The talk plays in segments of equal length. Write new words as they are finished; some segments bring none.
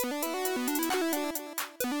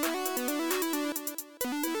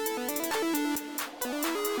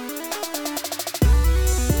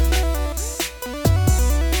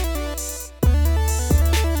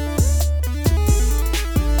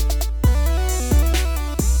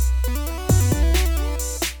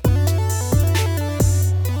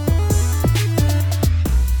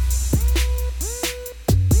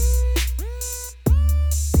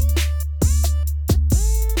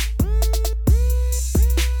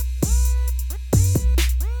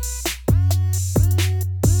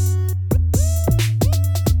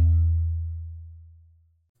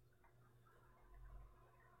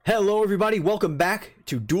Hello, everybody. Welcome back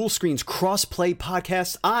to Dual Screens Crossplay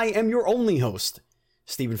Podcast. I am your only host,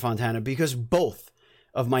 Stephen Fontana, because both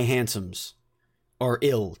of my handsomes are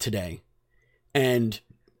ill today. And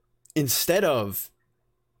instead of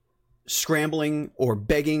scrambling or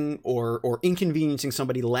begging or inconveniencing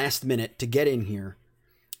somebody last minute to get in here,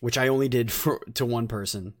 which I only did to one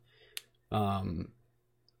person who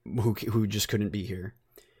just couldn't be here,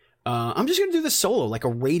 I'm just going to do this solo, like a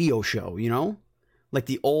radio show, you know? Like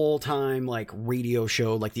the old time, like radio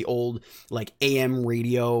show, like the old, like AM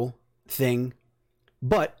radio thing.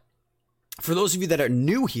 But for those of you that are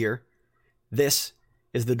new here, this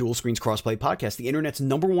is the Dual Screens Crossplay Podcast, the internet's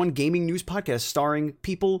 #1 gaming news podcast starring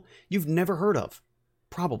people you've never heard of.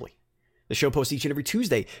 Probably. The show posts each and every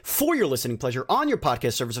Tuesday for your listening pleasure on your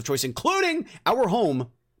podcast service of choice, including our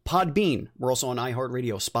home, Podbean. We're also on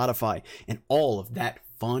iHeartRadio, Spotify, and all of that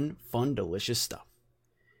fun, delicious stuff.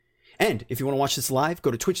 And if you want to watch this live, go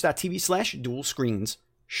to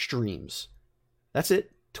twitch.tv/dualscreensstreams. That's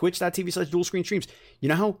it. Twitch.tv/dualscreensstreams. You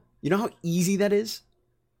know how easy that is?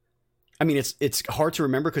 I mean, it's hard to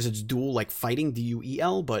remember because it's dual, like fighting,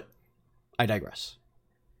 DUEL, but I digress.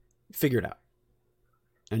 Figure it out.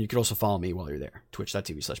 And you can also follow me while you're there.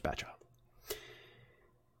 Twitch.tv/Batchild.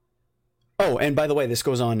 Oh, and by the way, this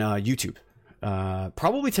goes on YouTube.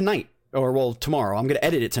 Probably tonight. Or, well, tomorrow. I'm going to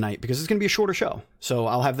edit it tonight because it's going to be a shorter show. So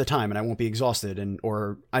I'll have the time and I won't be exhausted.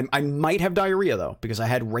 Or I might have diarrhea, though, because I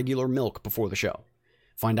had regular milk before the show.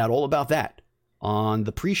 Find out all about that on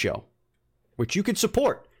the pre-show, which you can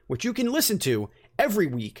support, which you can listen to every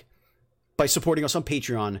week by supporting us on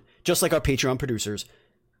Patreon, just like our Patreon producers,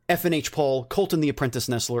 FNH Paul, Colton the Apprentice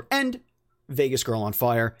Nestler, and Vegas Girl on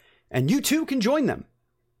Fire. And you, too, can join them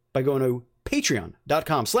by going to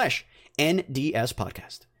patreon.com/NDS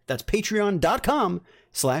podcast. That's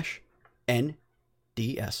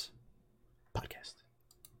patreon.com/NDS podcast.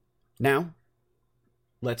 Now,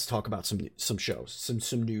 let's talk about some shows,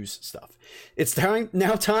 some news stuff. It's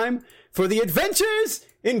now time for the adventures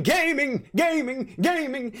in gaming.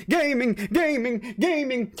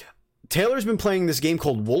 Taylor's been playing this game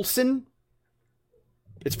called Wolcen.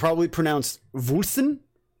 It's probably pronounced Wolcen.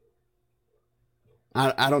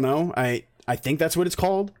 I don't know. I think that's what it's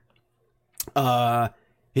called.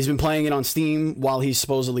 He's been playing it on Steam while he's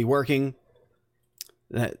supposedly working.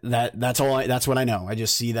 That's what I know. I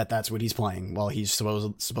just see that's what he's playing while he's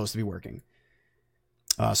supposed to be working.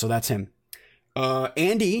 So that's him.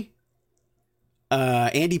 Andy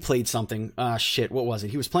played something. Shit, what was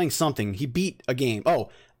it? He was playing something. He beat a game. Oh,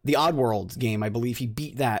 the Oddworld game, I believe. He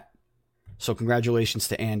beat that. So congratulations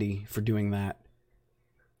to Andy for doing that.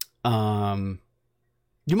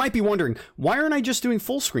 You might be wondering, why aren't I just doing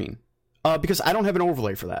full screen? Because I don't have an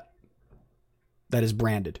overlay for that. That is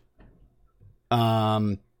branded.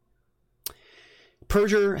 Perger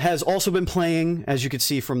has also been playing, as you can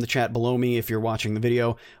see from the chat below me if you're watching the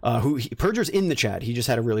video. Perger's in the chat. He just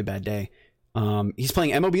had a really bad day. He's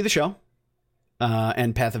playing MLB The Show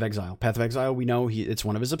and Path of Exile. Path of Exile, we know it's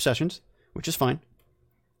one of his obsessions, which is fine.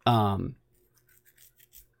 And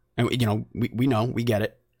we know, we get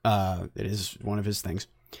it. It is one of his things.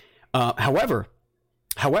 However,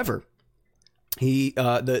 he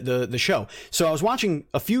the show. So I was watching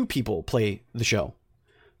a few people play the show.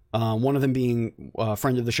 One of them being a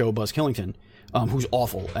friend of the show, Buzz Killington, who's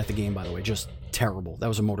awful at the game, by the way, just terrible. That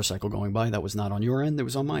was a motorcycle going by. That was not on your end. That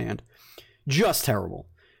was on my end. Just terrible.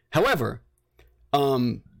 However,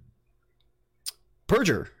 Perger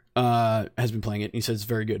has been playing it. And he says it's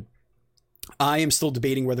very good. I am still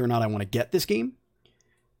debating whether or not I want to get this game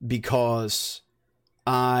because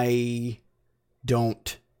I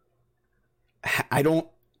don't have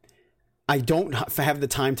the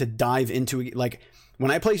time to dive into it. Like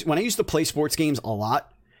when I used to play sports games a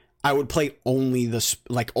lot, I would play only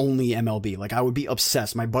MLB. Like I would be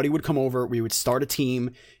obsessed. My buddy would come over, we would start a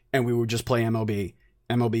team and we would just play MLB.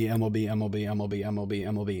 And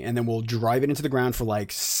then we'll drive it into the ground for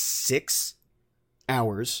like 6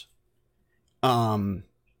 hours.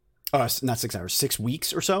 Not 6 hours, 6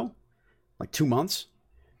 weeks or so, like 2 months.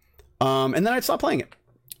 And then I'd stop playing it.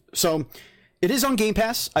 So it is on Game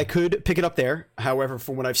Pass. I could pick it up there. However,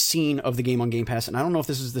 from what I've seen of the game on Game Pass, and I don't know if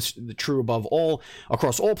this is the true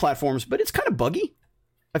across all platforms, but it's kind of buggy.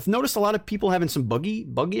 I've noticed a lot of people having some bug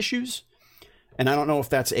issues, and I don't know if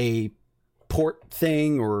that's a port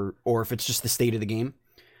thing or if it's just the state of the game.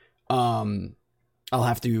 I'll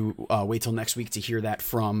have to wait till next week to hear that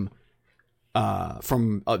from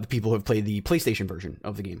the people who have played the PlayStation version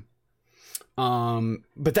of the game.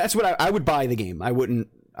 But that's what I would buy the game. I wouldn't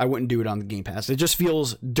do it on the Game Pass. It just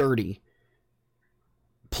feels dirty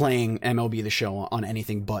playing MLB The Show on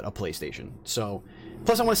anything but a PlayStation. So,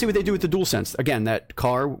 plus I want to see what they do with the DualSense. Again, that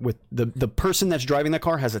car with the person that's driving that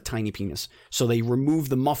car has a tiny penis. So they remove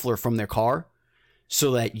the muffler from their car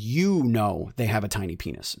so that you know they have a tiny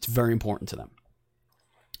penis. It's very important to them.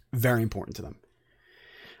 Very important to them.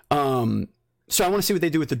 So I want to see what they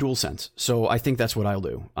do with the DualSense. So I think that's what I'll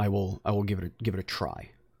do. I will give it a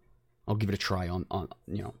try. I'll give it a try on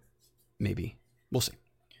maybe. We'll see.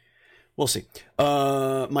 We'll see.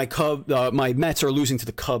 My Mets are losing to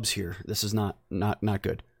the Cubs here. This is not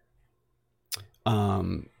good.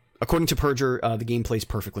 According to Perger, the game plays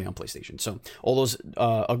perfectly on PlayStation. So all those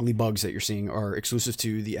ugly bugs that you're seeing are exclusive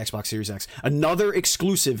to the Xbox Series X. Another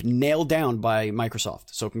exclusive nailed down by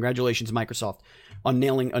Microsoft. So congratulations, Microsoft, on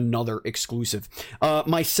nailing another exclusive.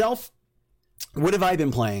 Myself, what have I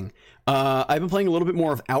been playing? I've been playing a little bit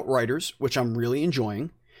more of Outriders, which I'm really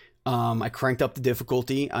enjoying. I cranked up the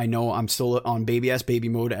difficulty. I know I'm still on baby-ass baby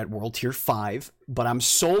mode at World Tier 5, but I'm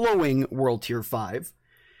soloing World Tier 5.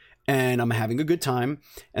 And I'm having a good time.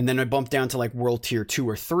 And then I bumped down to like World Tier 2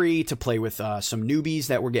 or 3 to play with some newbies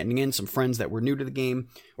that were getting in, some friends that were new to the game,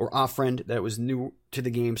 or a friend that was new to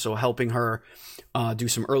the game. So helping her do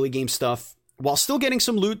some early game stuff while still getting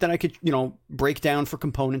some loot that I could, break down for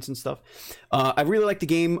components and stuff. I really like the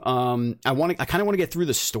game. I kind of want to get through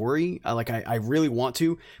the story. I really want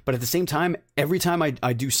to, but at the same time, every time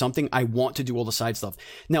I do something, I want to do all the side stuff.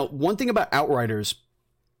 Now, one thing about Outriders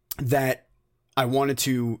that I wanted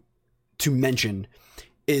to mention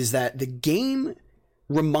is that the game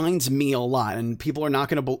reminds me a lot, and people are not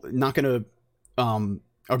gonna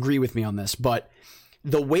agree with me on this, but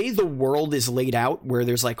the way the world is laid out, where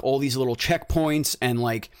there's like all these little checkpoints, and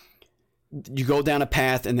like you go down a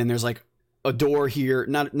path, and then there's like a door here,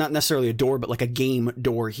 not necessarily a door, but like a game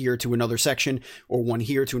door here to another section, or one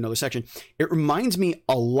here to another section. It reminds me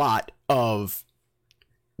a lot of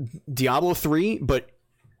Diablo 3, but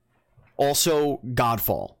also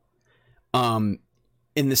Godfall. In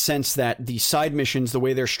the sense that the side missions, the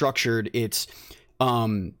way they're structured, it's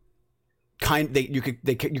you kind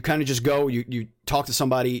of just go, you talk to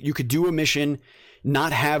somebody, you could do a mission,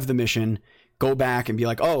 not have the mission, go back and be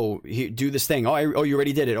like, oh, do this thing. Oh, you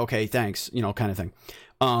already did it. Okay, thanks. Kind of thing.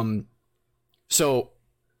 So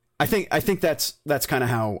I think that's kind of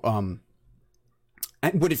how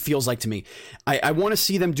what it feels like to me. I want to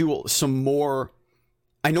see them do some more.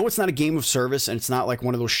 I know it's not a game of service and it's not like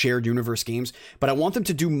one of those shared universe games, but I want them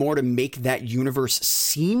to do more to make that universe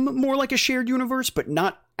seem more like a shared universe, but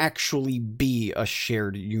not actually be a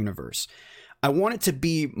shared universe. I want it to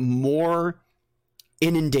be more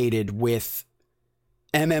inundated with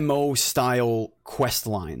MMO style quest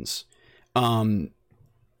lines. Something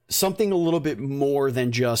a little bit more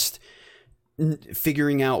than just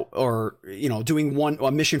figuring out or, doing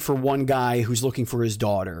a mission for one guy who's looking for his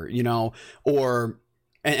daughter, or...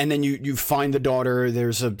 And then you find the daughter,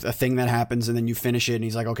 there's a thing that happens, and then you finish it, and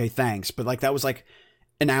he's like, okay, thanks. But like, that was like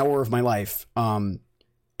an hour of my life. And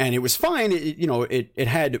it was fine. It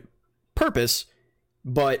had purpose,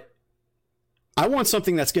 but I want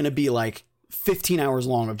something that's going to be like 15 hours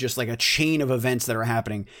long of just like a chain of events that are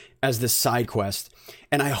happening as this side quest.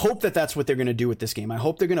 And I hope that that's what they're going to do with this game. I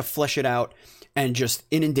hope they're going to flesh it out and just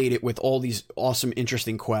inundate it with all these awesome,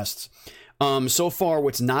 interesting quests. So far,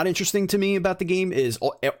 what's not interesting to me about the game is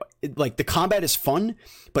like the combat is fun,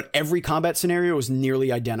 but every combat scenario is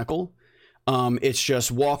nearly identical. It's just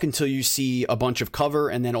walk until you see a bunch of cover,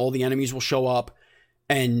 and then all the enemies will show up,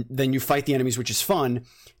 and then you fight the enemies, which is fun.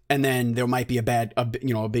 And then there might be a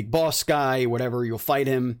big boss guy, whatever. You'll fight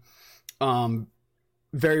him.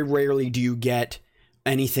 Very rarely do you get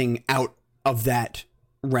anything out of that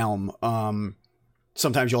realm.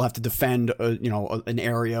 Sometimes you'll have to defend, an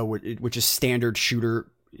area which is standard shooter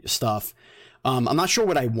stuff. I'm not sure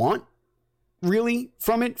what I want really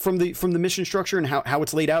from it, from the mission structure and how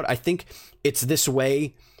it's laid out. I think it's this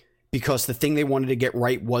way because the thing they wanted to get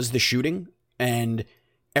right was the shooting, and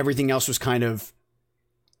everything else was kind of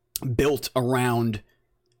built around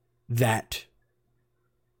that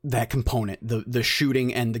component, the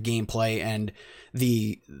shooting and the gameplay and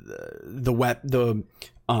the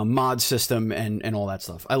mod system and all that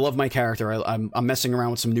stuff. I love my character. I'm messing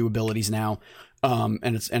around with some new abilities now, and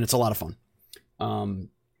it's a lot of fun.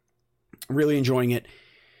 Really enjoying it.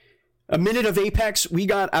 A minute of Apex. We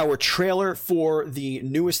got our trailer for the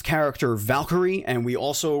newest character, Valkyrie, and we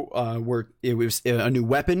also it was a new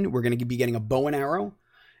weapon. We're going to be getting a bow and arrow,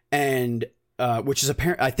 and which is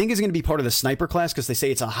apparent. I think is going to be part of the sniper class because they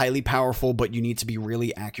say it's a highly powerful, but you need to be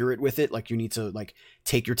really accurate with it. Like you need to like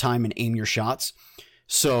take your time and aim your shots.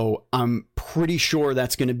 So I'm pretty sure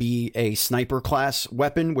that's going to be a sniper class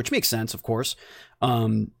weapon, which makes sense, of course.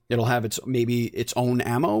 It'll have its own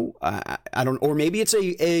ammo. I don't, or maybe it's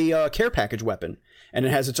a care package weapon and it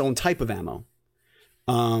has its own type of ammo.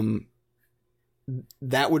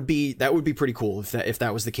 That would be pretty cool if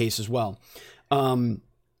that was the case as well.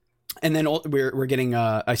 And then we're getting,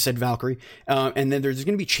 I said Valkyrie, and then there's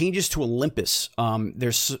going to be changes to Olympus.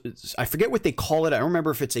 I forget what they call it. I don't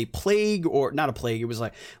remember if it's a plague or not a plague. It was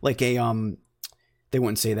like a, they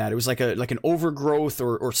wouldn't say that. It was like an overgrowth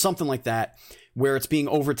or something like that, where it's being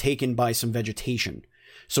overtaken by some vegetation.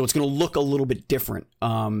 So it's going to look a little bit different,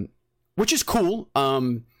 which is cool.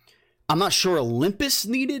 I'm not sure Olympus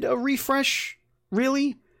needed a refresh,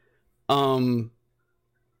 really.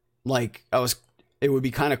 It would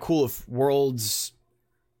be kind of cool if World's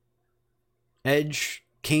Edge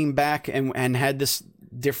came back and had this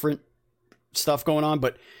different stuff going on,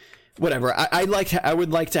 but whatever. I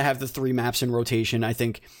would like to have the 3 maps in rotation. I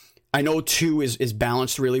know 2 is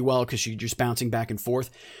balanced really well because you're just bouncing back and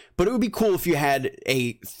forth, but it would be cool if you had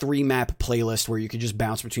a 3 map playlist where you could just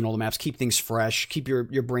bounce between all the maps, keep things fresh, keep your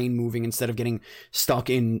brain moving instead of getting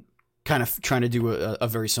stuck in kind of trying to do a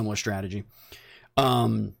very similar strategy.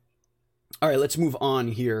 All right, let's move on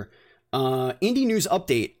here. Indie news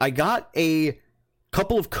update. I got a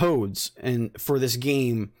couple of codes for this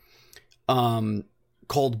game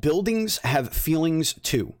called Buildings Have Feelings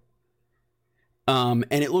 2. And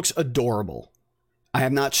it looks adorable. I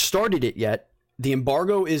have not started it yet. The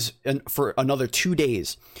embargo is for another 2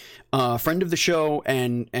 days. Friend of the show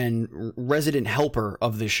and resident helper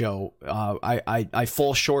of the show. I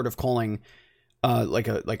fall short of calling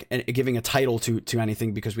giving a title to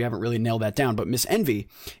anything because we haven't really nailed that down. But Miss Envy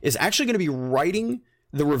is actually going to be writing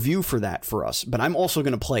the review for that for us. But I'm also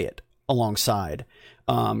going to play it alongside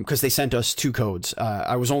because they sent us 2 codes.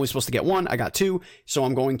 I was only supposed to get 1. I got 2. So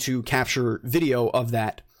I'm going to capture video of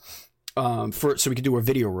that so we could do a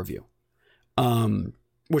video review,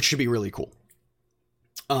 which should be really cool.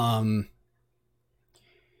 What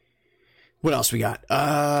else we got?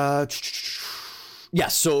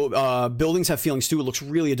 Yes, so Buildings Have Feelings too. It looks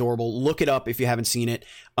really adorable. Look it up if you haven't seen it.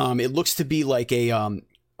 It looks to be like a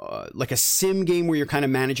sim game where you're kind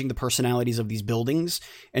of managing the personalities of these buildings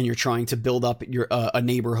and you're trying to build up your a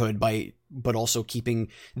neighborhood but also keeping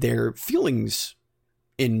their feelings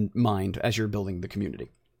in mind as you're building the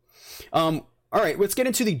community. All right, let's get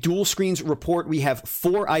into the dual screens report. We have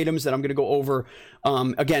 4 items that I'm going to go over.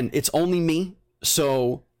 Again, it's only me,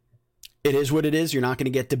 so it is what it is. You're not going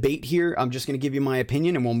to get debate here. I'm just going to give you my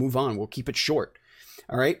opinion and we'll move on. We'll keep it short.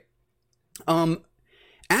 All right.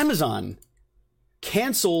 Amazon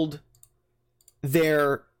canceled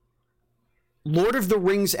their Lord of the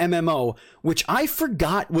Rings MMO, which I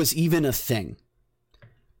forgot was even a thing.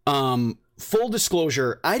 Full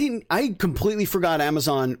disclosure, I completely forgot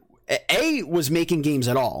Amazon A was making games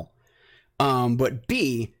at all. But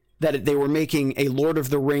B, that they were making a Lord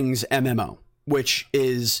of the Rings MMO, which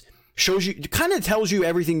kind of tells you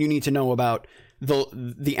everything you need to know about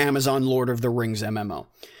the Amazon Lord of the Rings MMO.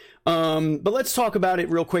 But let's talk about it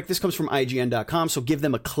real quick. This comes from IGN.com, so give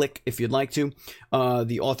them a click if you'd like to.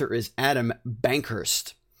 The author is Adam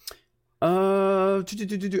Bankhurst.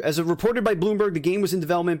 As reported by Bloomberg, the game was in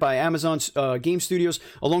development by Amazon's game studios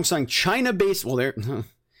alongside China-based, well,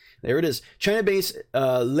 there it is, China-based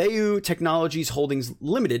Leyou Technologies Holdings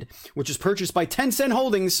Limited, which is purchased by Tencent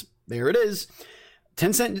Holdings. There it is.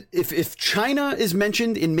 Tencent, if China is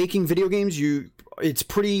mentioned in making video games, you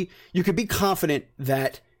could be confident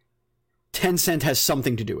that Tencent has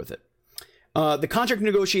something to do with it. The contract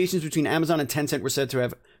negotiations between Amazon and Tencent were said to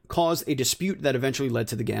have caused a dispute that eventually led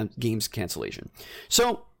to the game's cancellation.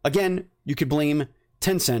 So, again, you could blame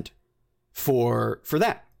Tencent for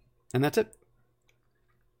that. And that's it.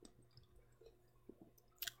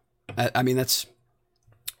 I mean, that's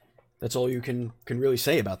all you can really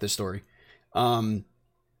say about this story.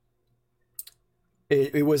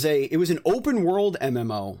 It was an open world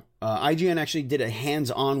MMO. IGN actually did a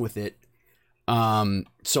hands-on with it.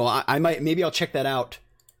 So I'll check that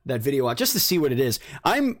video out just to see what it is.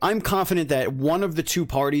 I'm confident that one of the 2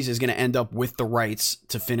 parties is going to end up with the rights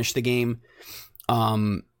to finish the game.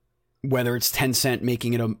 Whether it's Tencent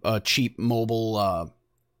making it a cheap mobile,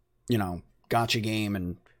 gotcha game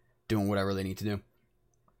and doing whatever they need to do.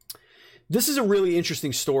 This is a really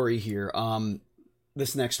interesting story here.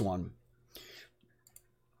 This next one.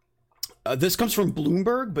 This comes from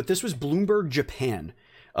Bloomberg, but this was Bloomberg Japan.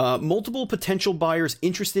 Multiple potential buyers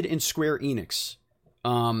interested in Square Enix.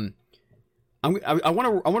 I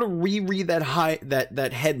want to reread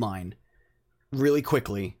that headline really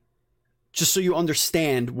quickly, just so you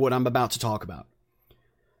understand what I'm about to talk about.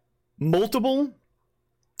 multiple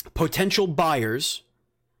potential buyers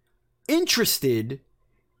interested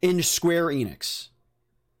in Square Enix.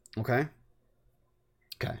 Okay.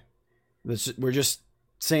 We're just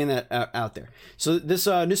saying that out there. So this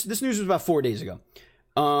news was about 4 days ago.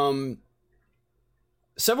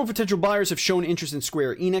 Several potential buyers have shown interest in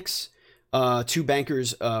Square Enix. Two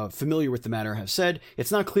bankers familiar with the matter have said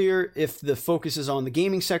it's not clear if the focus is on the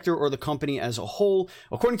gaming sector or the company as a whole.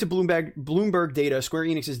 According to Bloomberg data, Square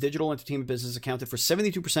Enix's digital entertainment business accounted for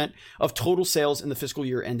 72% of total sales in the fiscal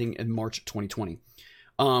year ending in March 2020.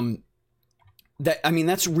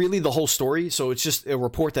 That's really the whole story. So it's just a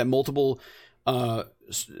report that multiple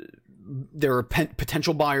there are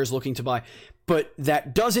potential buyers looking to buy, but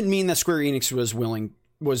that doesn't mean that Square Enix was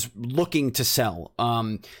looking to sell.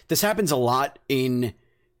 This happens a lot in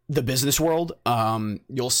the business world.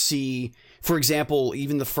 You'll see, for example,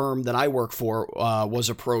 even the firm that I work for was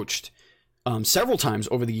approached several times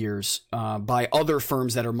over the years by other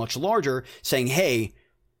firms that are much larger saying, hey,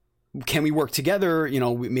 can we work together?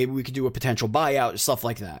 Maybe we could do a potential buyout, stuff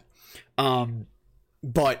like that.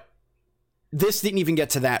 But this didn't even get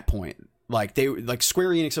to that point. Like Square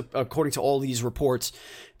Enix, according to all these reports,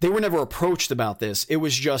 they were never approached about this. It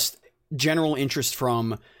was just general interest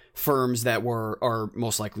from firms that are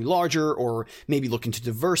most likely larger, or maybe looking to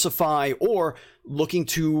diversify, or looking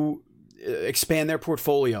to expand their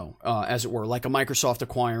portfolio, as it were, like a Microsoft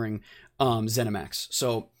acquiring ZeniMax.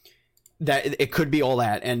 So that it could be all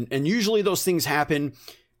that, and usually those things happen,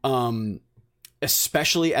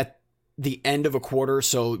 especially at the end of a quarter.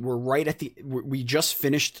 So we're right at we just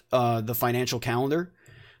finished the financial calendar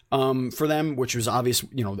for them, which was obvious.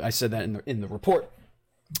 I said that in the report,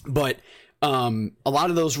 but a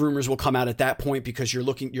lot of those rumors will come out at that point because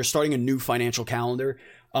you're starting a new financial calendar,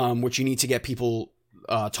 which you need to get people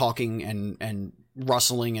talking and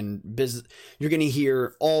rustling and business. You're going to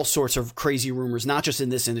hear all sorts of crazy rumors, not just in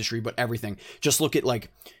this industry, but everything. Just look at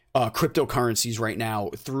cryptocurrencies right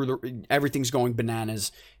now. Everything's going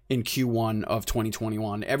bananas in Q1 of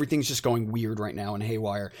 2021. Everything's just going weird right now and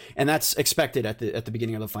haywire, and that's expected at the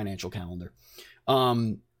beginning of the financial calendar.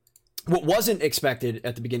 What wasn't expected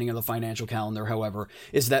at the beginning of the financial calendar, however,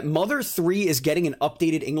 is that Mother 3 is getting an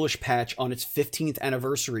updated English patch on its 15th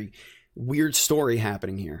anniversary. Weird story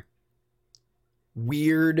happening here.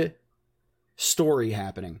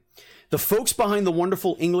 The folks behind the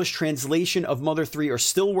wonderful English translation of Mother 3 are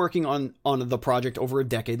still working on the project over a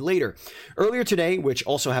decade later. Earlier today, which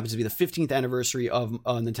also happens to be the 15th anniversary of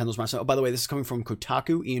Nintendo's milestone. Oh, by the way, this is coming from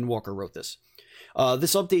Kotaku. Ian Walker wrote this.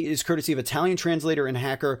 This update is courtesy of Italian translator and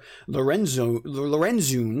hacker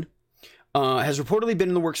Lorenzune. Has reportedly been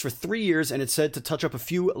in the works for 3 years, and it's said to touch up a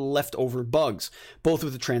few leftover bugs, both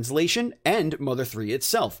with the translation and Mother 3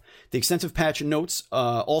 itself. The extensive patch notes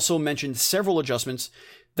also mentioned several adjustments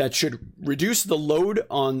that should reduce the load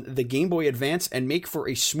on the Game Boy Advance and make for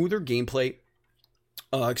a smoother gameplay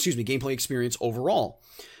experience overall.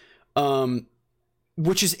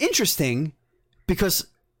 Which is interesting because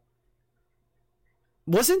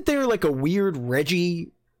wasn't there like a weird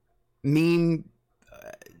Reggie meme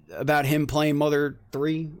about him playing Mother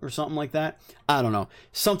 3 or something like that? I don't know.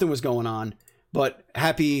 Something was going on, but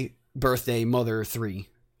happy birthday, Mother 3.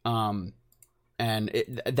 And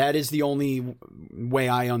that is the only way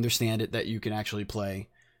I understand it that you can actually play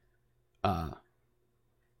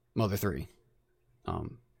Mother 3.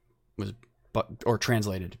 Or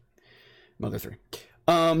translated Mother 3.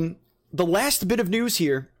 The last bit of news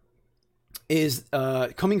here is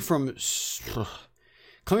coming from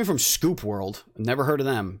Scoop World. Never heard of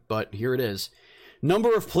them, but here it is.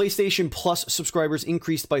 Number of PlayStation Plus subscribers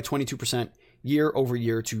increased by 22% year over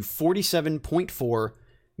year to 47.4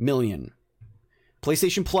 million.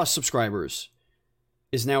 PlayStation Plus subscribers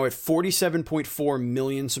is now at 47.4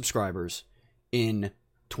 million subscribers in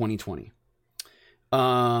 2020.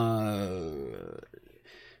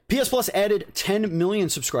 PS Plus added 10 million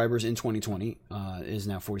subscribers in 2020, is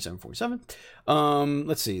now 47.47.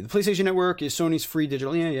 Let's see. The PlayStation Network is Sony's free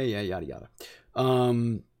digital. Yeah, yada, yada.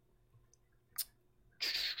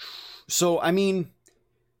 So, I mean,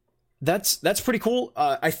 that's pretty cool.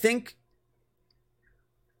 I think,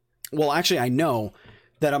 well, actually, I know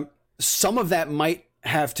that some of that might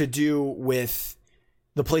have to do with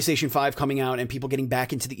the PlayStation 5 coming out and people getting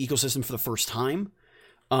back into the ecosystem for the first time.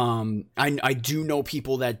 I do know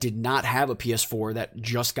people that did not have a PS4 that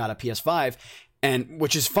just got a PS5, and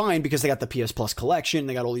which is fine because they got the PS Plus collection.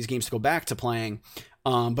 They got all these games to go back to playing,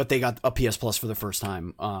 but they got a PS Plus for the first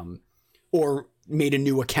time, or made a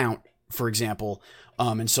new account, for example,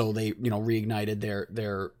 and so they reignited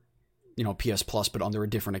their PS Plus, but under a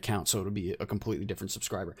different account, so it'll be a completely different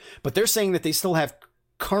subscriber. But they're saying that they still have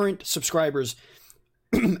current subscribers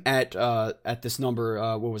at this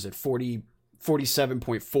number, what was it,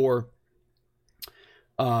 47.4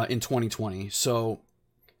 in 2020. So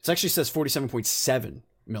it actually says 47.7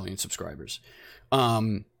 million subscribers.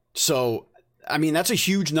 So I mean, that's a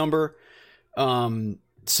huge number.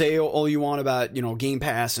 Say all you want about, Game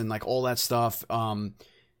Pass and like all that stuff.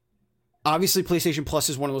 Obviously PlayStation Plus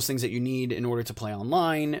is one of those things that you need in order to play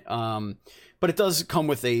online. But it does come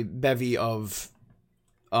with a bevy of,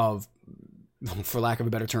 for lack of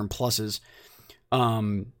a better term, pluses,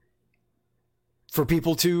 for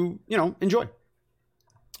people to, enjoy.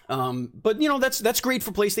 But that's great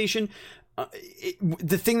for PlayStation.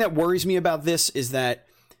 The thing that worries me about this is that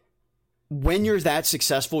when you're that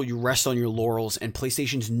successful, you rest on your laurels, and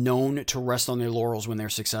PlayStation's known to rest on their laurels when they're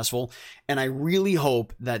successful. And I really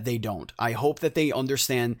hope that they don't. I hope that they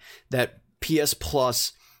understand that PS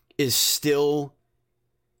Plus is still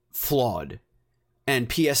flawed and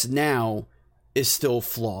PS Now is still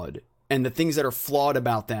flawed. And the things that are flawed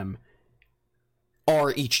about them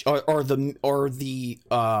are the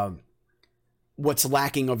what's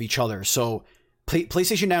lacking of each other. So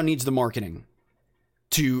PlayStation Now needs the marketing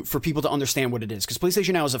for people to understand what it is, because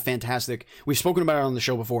PlayStation Now is a fantastic, we've spoken about it on the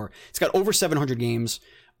show before. It's got over 700 games.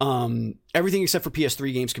 Everything except for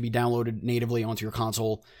PS3 games can be downloaded natively onto your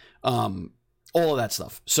console. All of that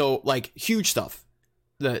stuff. So like huge stuff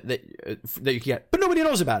that you can get, but nobody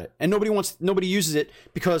knows about it, and nobody uses it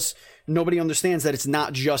because nobody understands that it's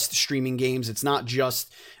not just streaming games. It's not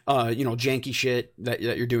just janky shit that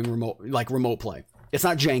you're doing remote play. It's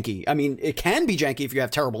not janky. I mean, it can be janky if you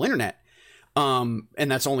have terrible internet. And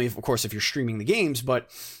that's only, of course, if you're streaming the games,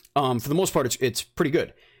 but for the most part, it's pretty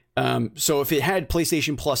good. So if it had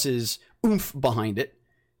PlayStation Plus's oomph behind it,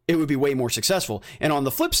 it would be way more successful. And on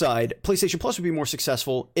the flip side, PlayStation Plus would be more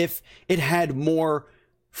successful if it had more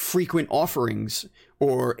frequent offerings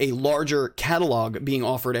or a larger catalog being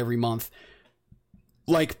offered every month,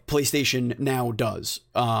 like PlayStation Now does.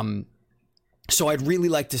 So I'd really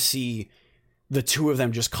like to see the two of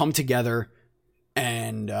them just come together.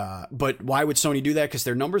 And but why would Sony do that? Because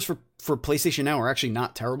their numbers for PlayStation Now are actually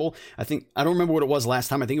not terrible. I don't remember what it was last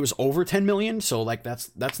time. I think it was over 10 million. So like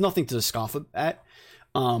that's nothing to scoff at.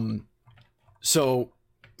 So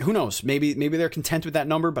who knows? Maybe they're content with that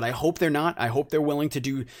number, but I hope they're not. I hope they're willing to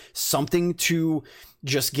do something to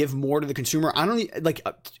just give more to the consumer. I don't like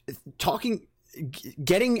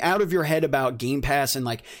getting out of your head about Game Pass and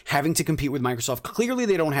like having to compete with Microsoft. Clearly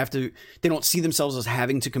they don't see themselves as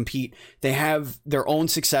having to compete. They have their own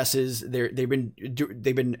successes. They've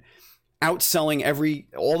been outselling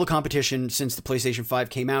all the competition since the PlayStation 5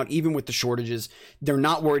 came out, even with the shortages. They're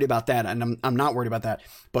not worried about that, and I'm not worried about that.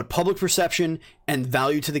 But public perception and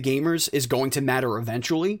value to the gamers is going to matter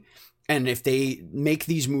eventually. And if they make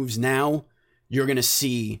these moves now, you're going to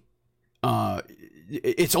see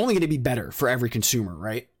it's only going to be better for every consumer,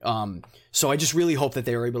 right? So I just really hope that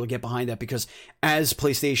they are able to get behind that, because as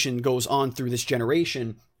PlayStation goes on through this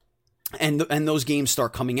generation and those games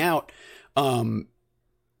start coming out,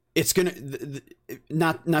 it's going to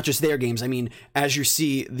not just their games. I mean, as you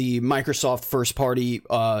see the Microsoft first party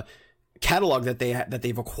catalog that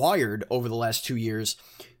they've acquired over the last 2 years,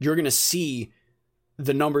 you're going to see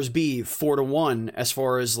the numbers be 4-1 as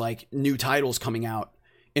far as like new titles coming out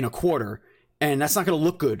in a quarter. And that's not going to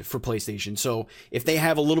look good for PlayStation. So if they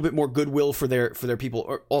have a little bit more goodwill for their people,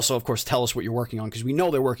 or also, of course, tell us what you're working on, because we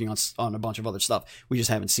know they're working on a bunch of other stuff. We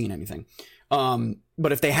just haven't seen anything.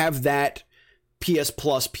 But if they have that PS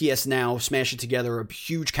Plus, PS Now, smash it together, a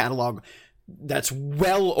huge catalog that's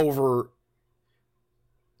well over,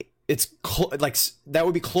 that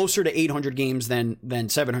would be closer to 800 games than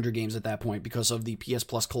 700 games at that point, because of the PS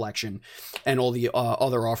Plus collection and all the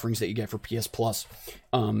other offerings that you get for PS Plus.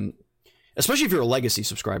 Especially if you're a legacy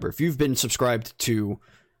subscriber. If you've been subscribed to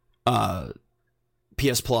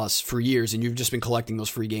PS Plus for years and you've just been collecting those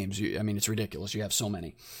free games, it's ridiculous. You have so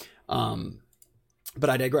many. But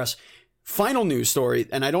I digress. Final news story,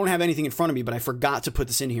 and I don't have anything in front of me, but I forgot to put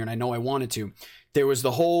this in here, and I know I wanted to. There was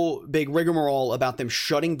the whole big rigmarole about them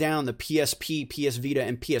shutting down the PSP, PS Vita,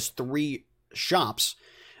 and PS3 shops,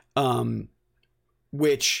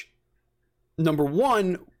 which, number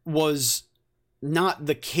one, was not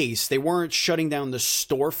the case. They weren't shutting down the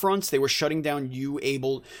storefronts. They were shutting down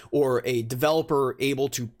or a developer able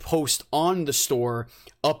to post on the store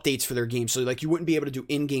updates for their game. So like you wouldn't be able to do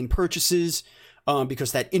in-game purchases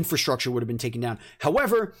because that infrastructure would have been taken down.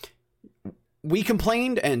 However, we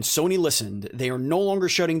complained and Sony listened. They are no longer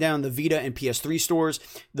shutting down the Vita and PS3 stores.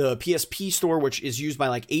 The PSP store, which is used by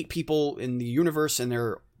like 8 people in the universe, I'm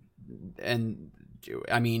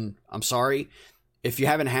sorry, If you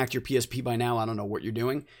haven't hacked your PSP by now, I don't know what you're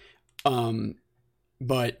doing.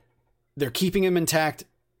 But they're keeping them intact.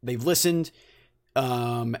 They've listened,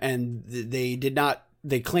 and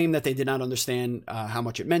they claim that they did not understand how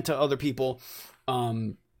much it meant to other people.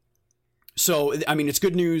 So, I mean, it's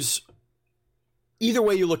good news. Either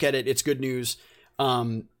way you look at it, it's good news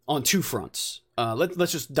on two fronts.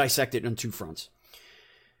 Let's just dissect it on two fronts.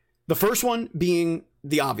 The first one being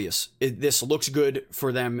the obvious. This looks good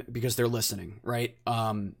for them because they're listening, right?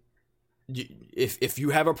 If you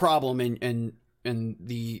have a problem and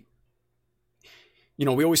the, you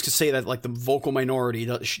know, we always could say that like the vocal minority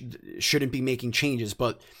shouldn't be making changes,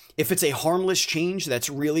 but if it's a harmless change, that's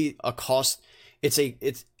really a cost.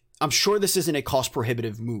 I'm sure this isn't a cost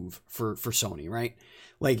prohibitive move for Sony, right?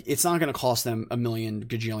 Like, it's not going to cost them $1 million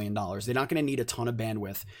gajillion dollars. They're not going to need a ton of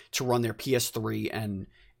bandwidth to run their PS3 and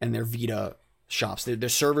their Vita shops. Their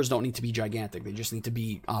servers don't need to be gigantic. They just need to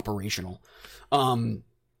be operational.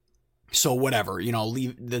 So whatever, you know,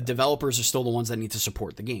 the developers are still the ones that need to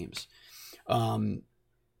support the games. On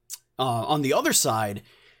the other side,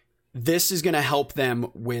 this is going to help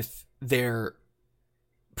them with their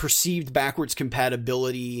perceived backwards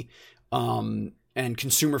compatibility and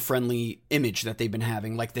consumer-friendly image that they've been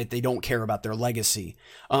having, like that they don't care about their legacy.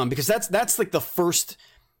 Because that's like the first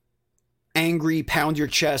angry pound your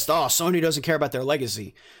chest, oh, Sony doesn't care about their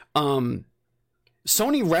legacy. Sony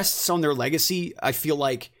rests on their legacy. I feel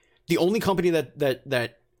like the only company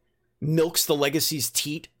that milks the legacy's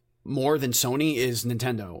teat more than Sony is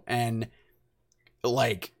Nintendo. And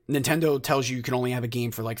like, Nintendo tells you can only have a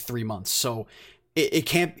game for like 3 months. So it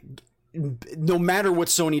can't, no matter what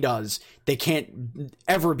Sony does, they can't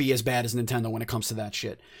ever be as bad as Nintendo when it comes to that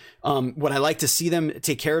shit. Would I like to see them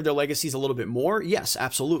take care of their legacies a little bit more? Yes,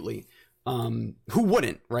 absolutely. Who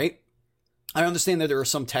wouldn't, right? I understand that there are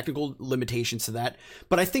some technical limitations to that,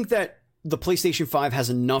 but I think that the PlayStation 5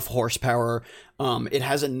 has enough horsepower. It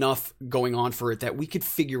has enough going on for it that we could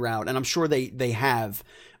figure out, and I'm sure they have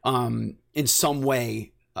in some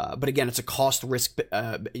way. But again, it's a cost risk,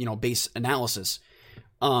 base analysis.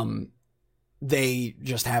 They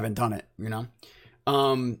just haven't done it, you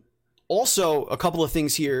know? Also, a couple of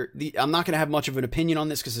things here. I'm not going to have much of an opinion on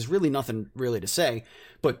this because there's really nothing really to say,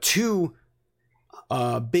 but two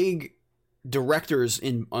big directors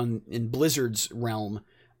in Blizzard's realm,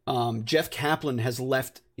 Jeff Kaplan has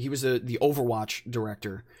left. He was the Overwatch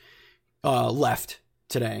director, left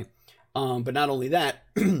today. But not only that,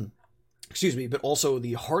 excuse me, but also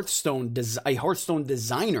the Hearthstone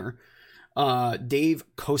designer, Dave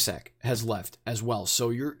Kosek, has left as well.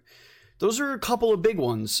 So those are a couple of big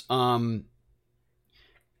ones.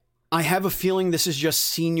 I have a feeling this is just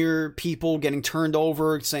senior people getting turned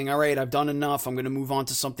over, saying, all right, I've done enough. I'm going to move on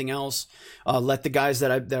to something else. Let the guys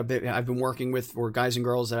that I've been working with, or guys and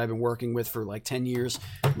girls that I've been working with for like 10 years,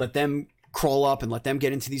 let them crawl up and let them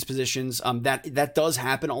get into these positions. That does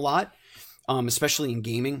happen a lot, especially in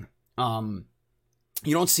gaming. You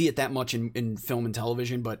don't see it that much in film and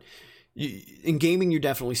television, but in gaming, you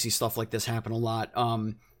definitely see stuff like this happen a lot.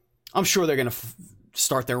 I'm sure they're going to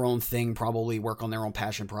start their own thing, probably work on their own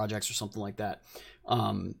passion projects or something like that.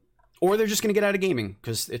 Or they're just going to get out of gaming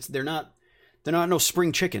because they're not no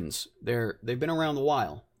spring chickens. They've been around a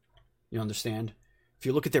while. You understand? If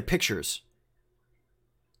you look at their pictures,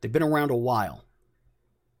 they've been around a while.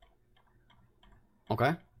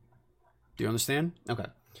 Okay? Do you understand? Okay.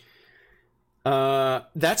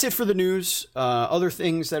 That's it for the news. Other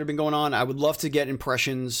things that have been going on. I would love to get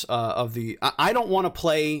impressions of I don't want to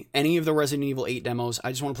play any of the Resident Evil 8 demos.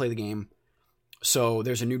 I just want to play the game. So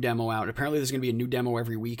there's a new demo out. Apparently there's going to be a new demo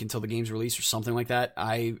every week until the game's released or something like that.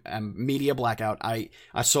 I am media blackout. I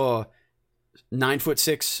saw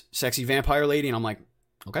 9'6" sexy vampire lady and I'm like,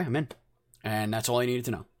 okay, I'm in. And that's all I needed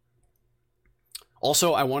to know.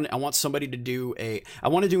 Also, I want somebody to do I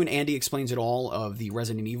want to do an Andy Explains It All of the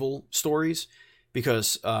Resident Evil stories,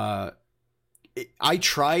 because I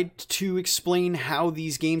tried to explain how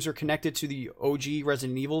these games are connected to the OG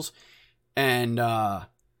Resident Evils, and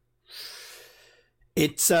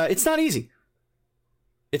it's not easy.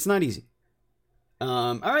 It's not easy.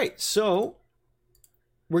 All right, so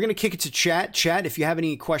we're gonna kick it to chat. Chat, if you have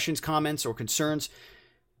any questions, comments, or concerns,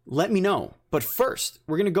 let me know. But first,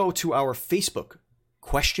 we're gonna go to our Facebook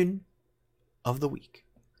question of the week,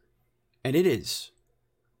 and it is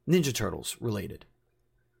Ninja Turtles related.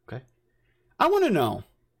 Okay, I want to know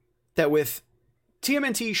that with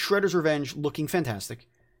TMNT Shredder's Revenge looking fantastic,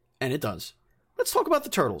 and it does, let's talk about the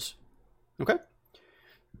Turtles. Okay,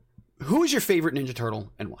 who is your favorite Ninja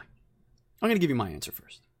Turtle and why? I'm going to give you my answer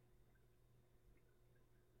first.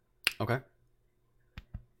 Okay,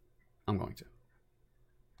 I'm going to.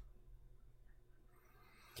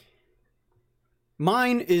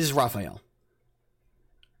 Mine is Raphael.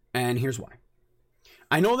 And here's why.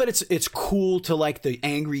 I know that it's cool to like the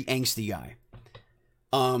angry, angsty guy.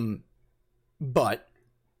 But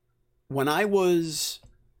when I was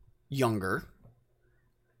younger,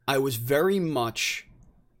 I was very much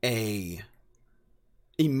a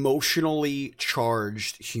emotionally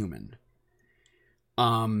charged human.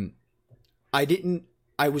 I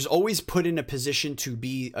was always put in a position to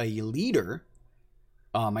be a leader.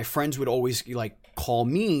 My friends would always like call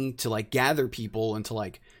me to like gather people and to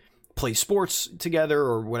like play sports together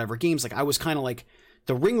or whatever games. Like I was kind of like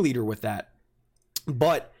the ringleader with that,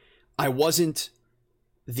 but I wasn't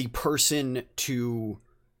the person to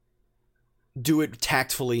do it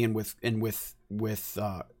tactfully and with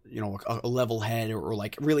a level head or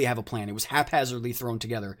like really have a plan. It was haphazardly thrown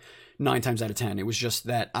together 9 times out of 10. It was just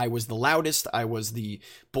that I was the loudest. I was the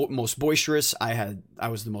most boisterous. I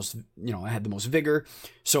was the most, I had the most vigor.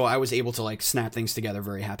 So I was able to like snap things together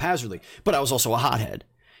very haphazardly, but I was also a hothead.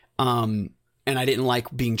 And I didn't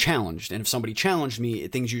like being challenged. And if somebody challenged me,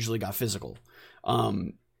 things usually got physical.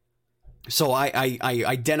 So I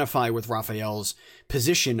identify with Raphael's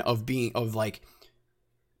position of being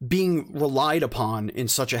relied upon in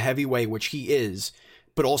such a heavy way, which he is,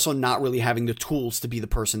 but also not really having the tools to be the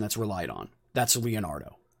person that's relied on. That's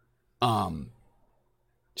Leonardo.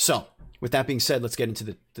 So with that being said, let's get into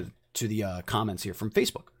the comments here from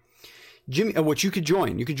Facebook. Jimmy, which you could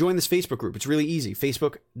join. You could join this Facebook group. It's really easy.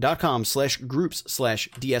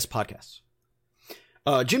 Facebook.com/groups/DS podcasts.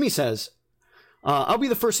 Jimmy says, I'll be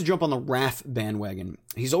the first to jump on the Raph bandwagon.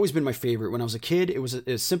 He's always been my favorite. When I was a kid, it was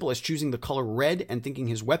as simple as choosing the color red and thinking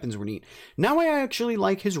his weapons were neat. Now I actually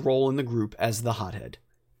like his role in the group as the hothead.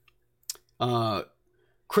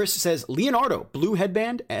 Chris says, Leonardo, blue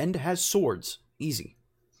headband and has swords. Easy.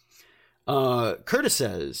 Curtis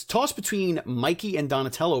says, toss between Mikey and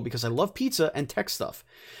Donatello because I love pizza and tech stuff.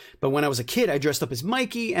 But when I was a kid, I dressed up as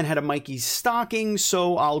Mikey and had a Mikey stocking,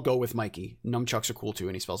 so I'll go with Mikey. Nunchucks are cool too,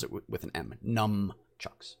 and he spells it with an M.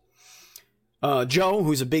 Nunchucks. Joe,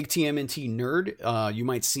 who's a big TMNT nerd, you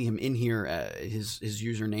might see him in here. His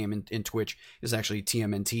username in Twitch is actually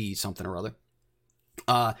TMNT something or other.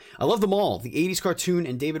 I love them all. The 80s cartoon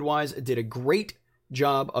and David Wise did a great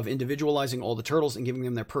job of individualizing all the turtles and giving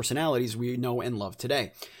them their personalities we know and love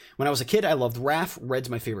today. When I was a kid, I loved Raph. Red's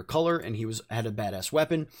my favorite color, and he had a badass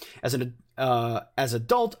weapon. As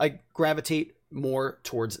adult, I gravitate more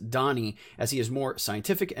towards Donnie, as he is more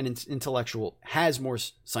scientific and intellectual, has more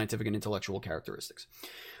scientific and intellectual characteristics.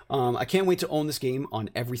 I can't wait to own this game on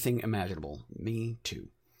everything imaginable. Me too.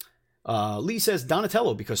 Lee says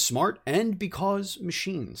Donatello because smart and because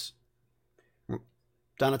machines.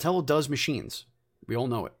 Donatello does machines. We all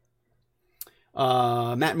know it.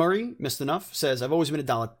 Matt Murray, missed enough, says, I've always been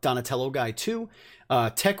a Donatello guy too.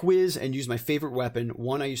 Tech whiz and use my favorite weapon,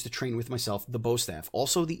 one I used to train with myself, the bow staff.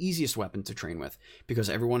 Also the easiest weapon to train with because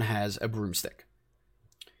everyone has a broomstick.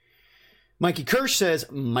 Mikey Kirsch says,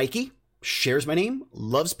 Mikey, shares my name,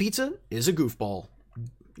 loves pizza, is a goofball.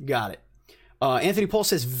 Got it. Anthony Paul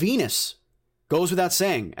says, Venus, goes without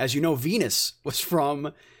saying. As you know, Venus was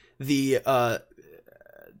from the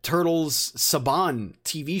Turtles Saban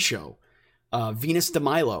TV show. Venus de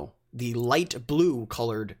Milo, the light blue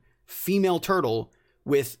colored female turtle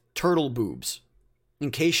with turtle boobs.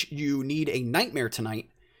 In case you need a nightmare tonight,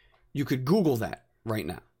 you could Google that right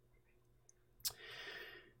now.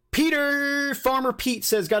 Peter Farmer Pete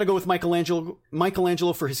says, gotta go with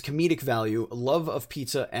Michelangelo for his comedic value, love of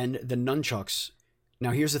pizza, and the nunchucks.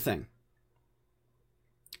 Now here's the thing.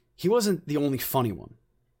 He wasn't the only funny one.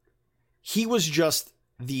 He was just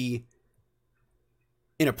the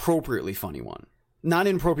inappropriately funny one. Not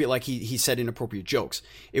inappropriate like he said inappropriate jokes.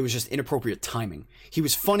 It was just inappropriate timing. He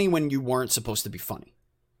was funny when you weren't supposed to be funny.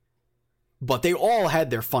 But they all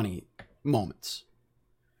had their funny moments.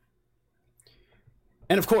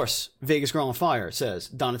 And of course, Vegas Girl on Fire says,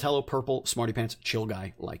 Donatello, purple, smarty pants, chill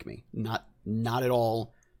guy like me. Not at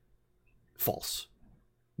all false.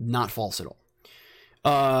 Not false at all.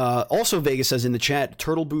 Also, Vegas says in the chat,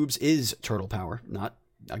 turtle boobs is turtle power. Not,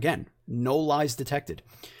 again, no lies detected.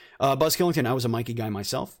 Buzz Killington, I was a Mikey guy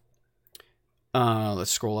myself.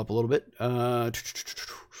 Let's scroll up a little bit.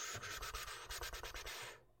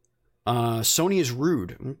 Sony is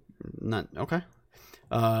rude. Not okay.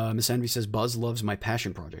 Miss Envy says Buzz loves my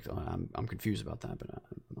passion project. I'm confused about that, but I'm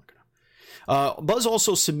not gonna. Buzz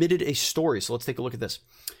also submitted a story, so let's take a look at this.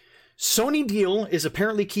 Sony deal is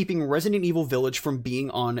apparently keeping Resident Evil Village from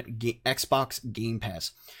being on Xbox Game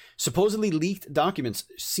Pass. Supposedly leaked documents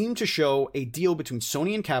seem to show a deal between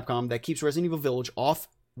Sony and Capcom that keeps Resident Evil Village off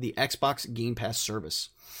the Xbox Game Pass service.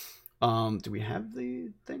 Do we have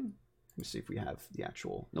the thing? Let me see if we have the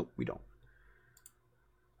actual. Nope, we don't.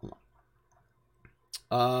 Hold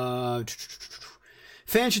on.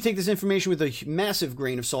 Fans should take this information with a massive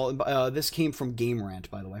grain of salt. This came from Game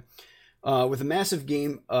Rant, by the way. With a massive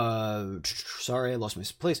sorry, I lost my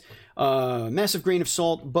place. Massive grain of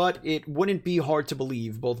salt, but it wouldn't be hard to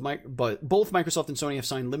believe. Both Microsoft and Sony have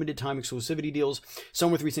signed limited time exclusivity deals,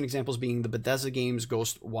 some with recent examples being the Bethesda games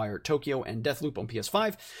Ghostwire Tokyo and Deathloop on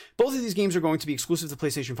PS5. Both of these games are going to be exclusive to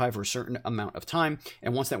PlayStation 5 for a certain amount of time,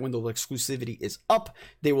 and once that window of exclusivity is up,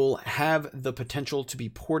 they will have the potential to be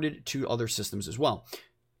ported to other systems as well.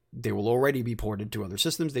 They will already be ported to other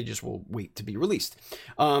systems. They just will wait to be released.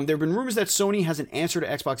 There have been rumors that Sony has an answer to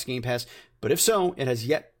Xbox Game Pass, but if so, it has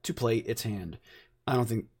yet to play its hand. I don't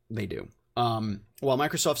think they do. While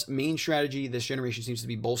Microsoft's main strategy this generation seems to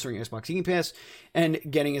be bolstering Xbox Game Pass and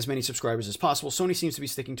getting as many subscribers as possible, Sony seems to be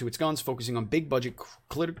sticking to its guns, focusing on big budget,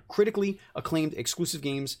 critically acclaimed exclusive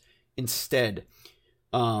games instead.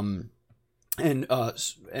 And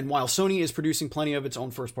while Sony is producing plenty of its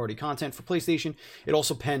own first-party content for PlayStation, it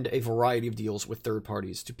also penned a variety of deals with third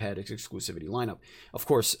parties to pad its exclusivity lineup. Of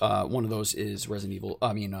course, one of those is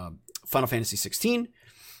Final Fantasy 16,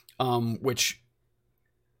 which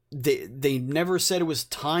they never said it was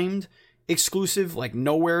timed exclusive. Like,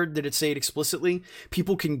 nowhere did it say it explicitly.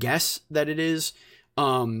 People can guess that it is.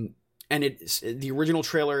 And the original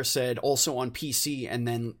trailer said also on PC, and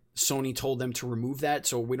then Sony told them to remove that.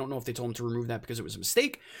 So we don't know if they told them to remove that because it was a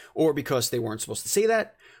mistake or because they weren't supposed to say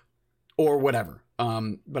that or whatever.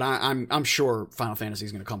 But I'm sure Final Fantasy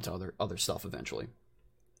is going to come to other stuff eventually.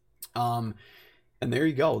 And there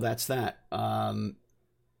you go. That's that.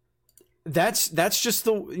 That's just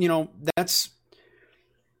the, that's,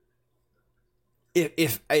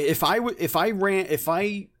 if I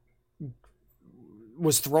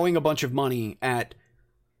was throwing a bunch of money at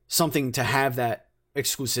something to have that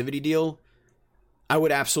exclusivity deal, I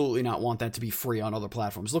would absolutely not want that to be free on other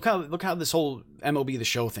platforms. Look how this whole MLB The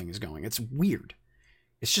Show thing is going. It's weird.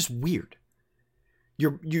 It's just weird.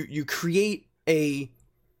 You create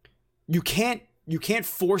you can't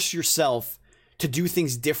force yourself to do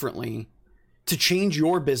things differently, to change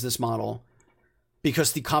your business model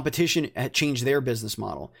because the competition had changed their business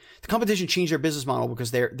model. The competition changed their business model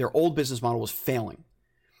because their old business model was failing.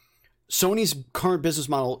 Sony's current business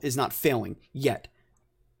model is not failing yet.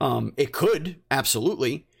 It could,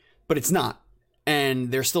 absolutely, but it's not.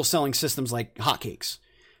 And they're still selling systems like hotcakes.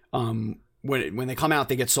 When they come out,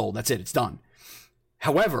 they get sold. That's it. It's done.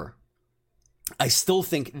 However, I still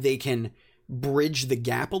think they can bridge the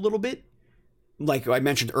gap a little bit. Like I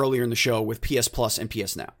mentioned earlier in the show with PS Plus and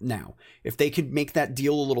PS Now. If they could make that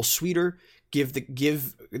deal a little sweeter, give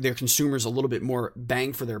their consumers a little bit more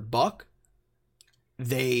bang for their buck,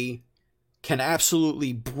 they can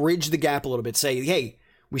absolutely bridge the gap a little bit. Say, hey,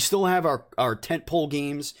 we still have our tentpole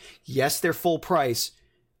games. Yes, they're full price,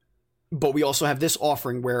 but we also have this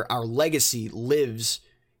offering where our legacy lives,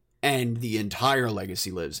 and the entire legacy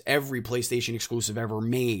lives. Every PlayStation exclusive ever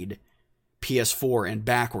made, PS4 and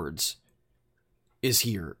backwards, is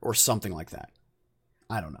here, or something like that.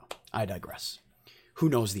 I don't know. I digress. Who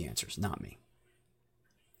knows the answers? Not me.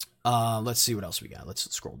 Let's see what else we got. Let's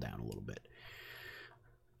scroll down a little bit.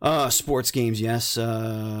 Sports games, yes.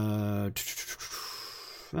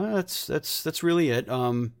 That's really it.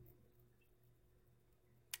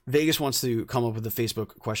 Vegas wants to come up with the Facebook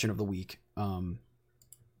question of the week. And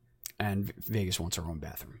Vegas wants our own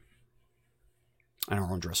bathroom. And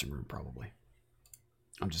our own dressing room, probably.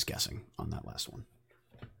 I'm just guessing on that last one.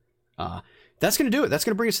 That's going to do it. That's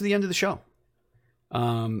going to bring us to the end of the show.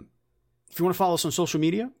 If you want to follow us on social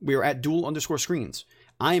media, we are at dual_screens.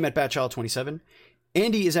 I am at Batchild27.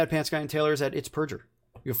 Andy is at PantsGuy, and Taylor is at It's Perjure.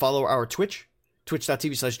 You can follow our Twitch,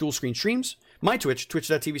 twitch.tv/dualscreensstreams. My Twitch,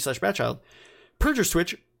 twitch.tv/Batchild. Perjure's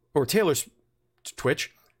Twitch, or Taylor's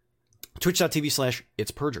Twitch,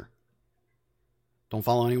 twitch.tv/It's Perjure. Don't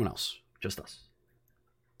follow anyone else. Just us.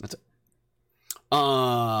 That's it.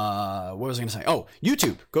 What was I going to say? Oh,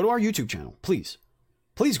 YouTube. Go to our YouTube channel, please.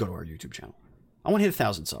 Please go to our YouTube channel. I want to hit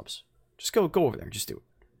 1,000 subs. Just go over there. Just do it.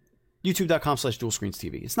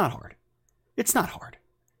 YouTube.com/dualscreenstv. It's not hard. It's not hard.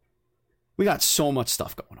 We got so much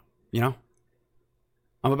stuff going on, you know?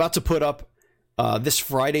 I'm about to put up this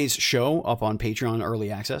Friday's show up on Patreon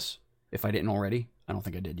Early Access. If I didn't already. I don't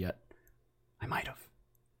think I did yet. I might have.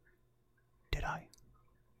 Did I?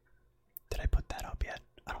 Did I put that up yet?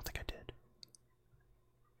 I don't think I did.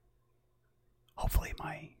 Hopefully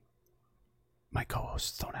my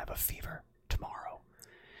co-hosts don't have a fever tomorrow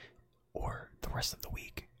or the rest of the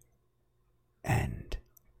week. And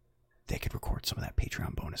they could record some of that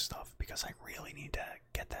Patreon bonus stuff because I really need to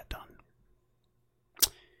get that done.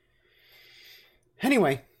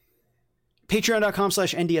 Anyway,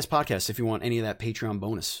 patreon.com/NDS podcast if you want any of that Patreon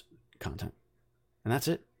bonus content. And that's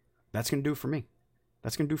it. That's going to do it for me.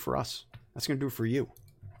 That's going to do it for us. That's going to do it for you,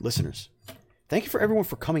 listeners. Thank you for everyone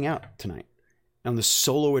for coming out tonight on this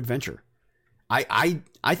solo adventure. I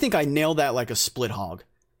think I nailed that like a split hog.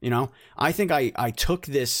 You know, I think I took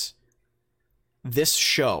this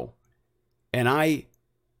show and I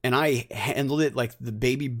handled it like the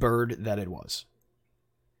baby bird that it was.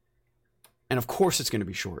 And of course it's going to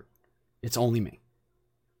be short. It's only me.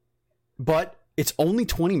 But it's only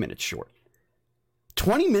 20 minutes short.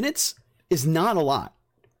 20 minutes is not a lot.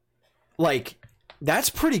 Like, that's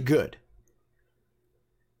pretty good.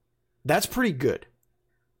 That's pretty good.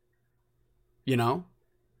 You know?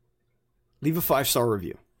 Leave a 5-star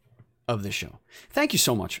review of this show. Thank you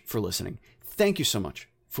so much for listening. Thank you so much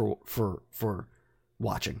for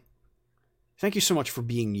watching. Thank you so much for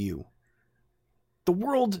being you. The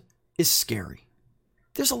world is scary.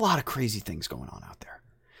 There's a lot of crazy things going on out there.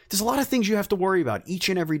 There's a lot of things you have to worry about each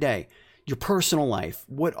and every day. Your personal life,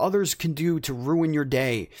 what others can do to ruin your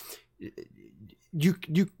day. You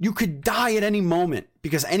could die at any moment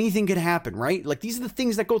because anything could happen, right? Like, these are the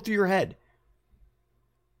things that go through your head.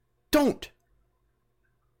 Don't.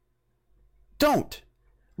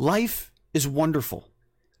 Life is wonderful.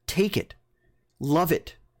 Take it. Love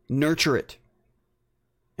it. Nurture it.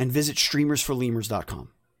 And visit streamersforlemurs.com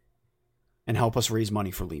and help us raise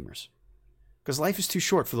money for lemurs. Because life is too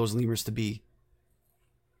short for those lemurs to be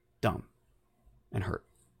dumb and hurt.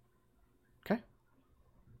 Okay?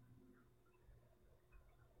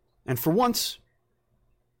 And for once,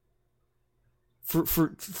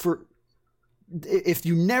 if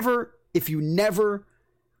you never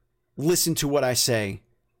listen to what I say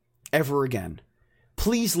ever again,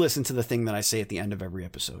 please listen to the thing that I say at the end of every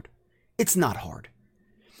episode. It's not hard.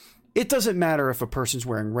 It doesn't matter if a person's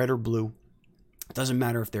wearing red or blue. It doesn't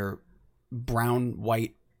matter if they're brown,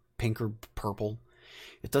 white, pink, or purple.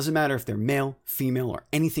 It doesn't matter if they're male, female, or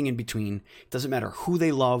anything in between. It doesn't matter who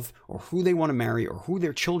they love or who they want to marry or who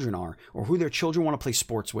their children are or who their children want to play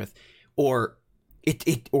sports with or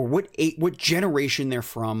what generation they're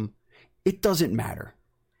from. It doesn't matter.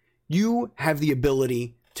 You have the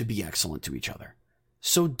ability to be excellent to each other.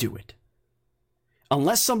 So do it.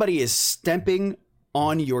 Unless somebody is stepping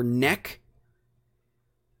on your neck,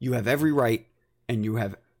 you have every right and you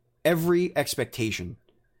have every expectation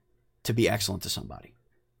to be excellent to somebody.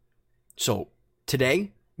 So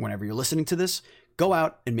today, whenever you're listening to this, go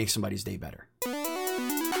out and make somebody's day better.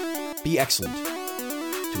 Be excellent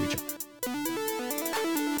to each other.